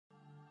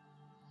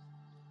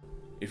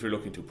If you're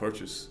looking to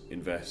purchase,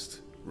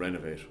 invest,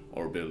 renovate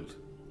or build,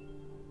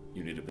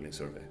 you need a building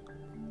survey.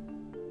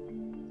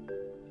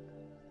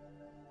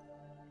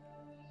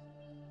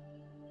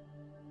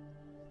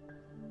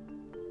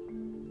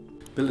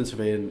 Building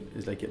surveying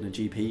is like getting a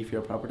GP for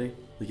your property.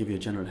 They give you a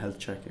general health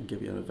check and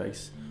give you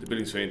advice. The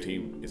building surveying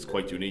team is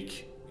quite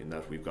unique in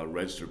that we've got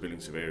registered building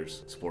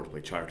surveyors supported by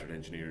chartered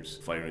engineers,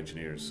 fire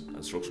engineers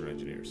and structural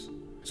engineers.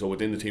 So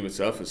within the team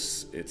itself,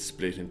 it's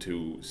split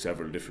into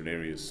several different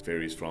areas.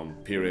 Varies from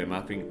PRA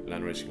mapping,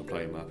 land registry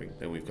compliant mapping.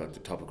 Then we've got the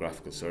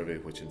topographical survey,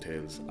 which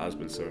entails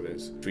as-built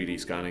surveys, 3D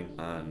scanning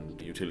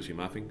and utility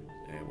mapping.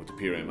 With the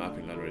PRA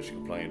mapping, land registry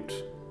compliant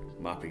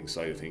mapping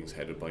side of things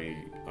headed by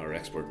our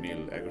expert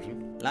Neil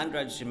Egerton. Land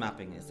registry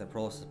mapping is the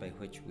process by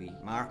which we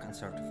mark and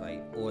certify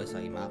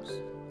OSI maps.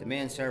 The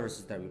main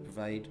services that we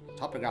provide: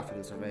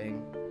 topographical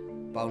surveying,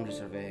 boundary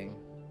surveying,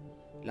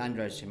 land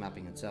registry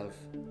mapping itself,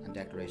 and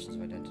declarations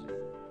of identity.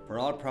 For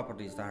all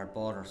properties that are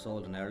bought or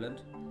sold in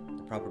Ireland,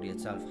 the property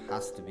itself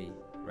has to be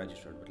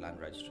registered with land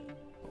registry.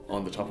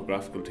 On the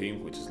topographical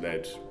team, which is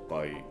led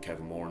by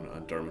Kevin Moran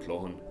and Dermot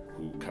Lohan,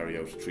 who carry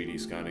out 3D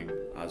scanning,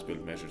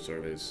 as-built measured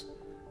surveys,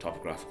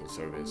 topographical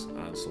surveys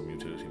and some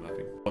utility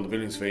mapping. On the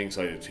building surveying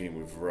side of the team,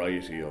 we have a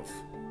variety of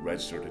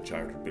registered and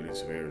chartered building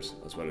surveyors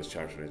as well as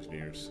chartered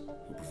engineers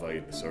who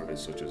provide surveys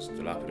such as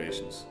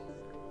dilapidations,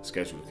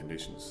 scheduled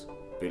conditions,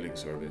 building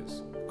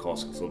surveys,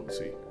 cost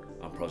consultancy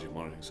and project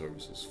monitoring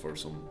services for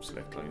some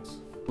select clients.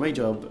 My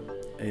job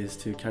is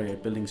to carry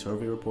out building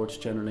survey reports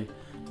generally.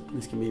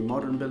 This can be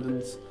modern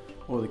buildings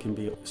or they can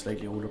be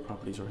slightly older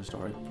properties or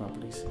historic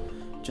properties.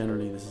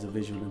 Generally this is a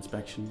visual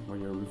inspection where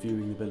you're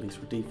reviewing the buildings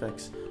for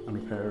defects and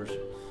repairs.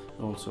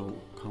 Also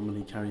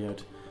commonly carry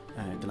out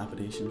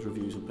dilapidations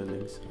reviews of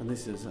buildings, and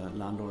this is a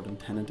landlord and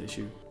tenant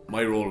issue.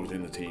 My role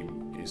within the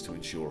team is to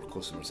ensure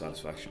customer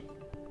satisfaction.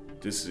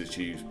 This is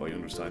achieved by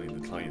understanding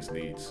the client's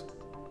needs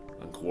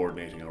and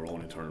coordinating our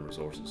own internal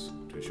resources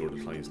to ensure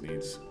the client's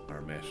needs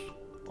are met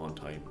on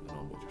time and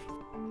on budget.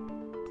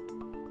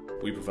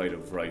 We provide a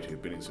variety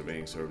of building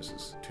surveying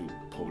services to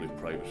public,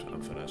 private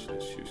and financial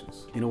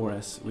institutions. In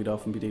ORS we'd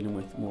often be dealing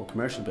with more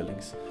commercial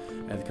buildings.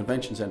 The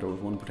convention centre was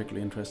one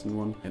particularly interesting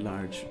one, a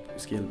large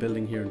scale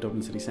building here in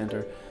Dublin city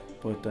centre,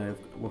 but I've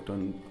worked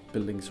on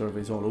building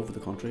surveys all over the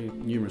country,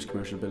 numerous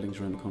commercial buildings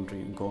around the country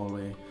in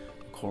Galway,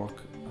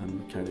 Cork,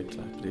 and carried out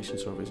dilapidation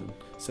surveys in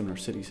similar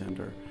city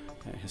centre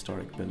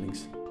historic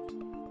buildings.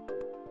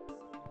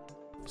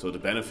 So the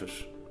benefit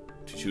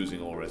to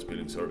choosing ORS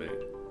Building Surveying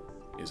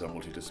is our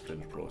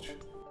multidisciplinary approach.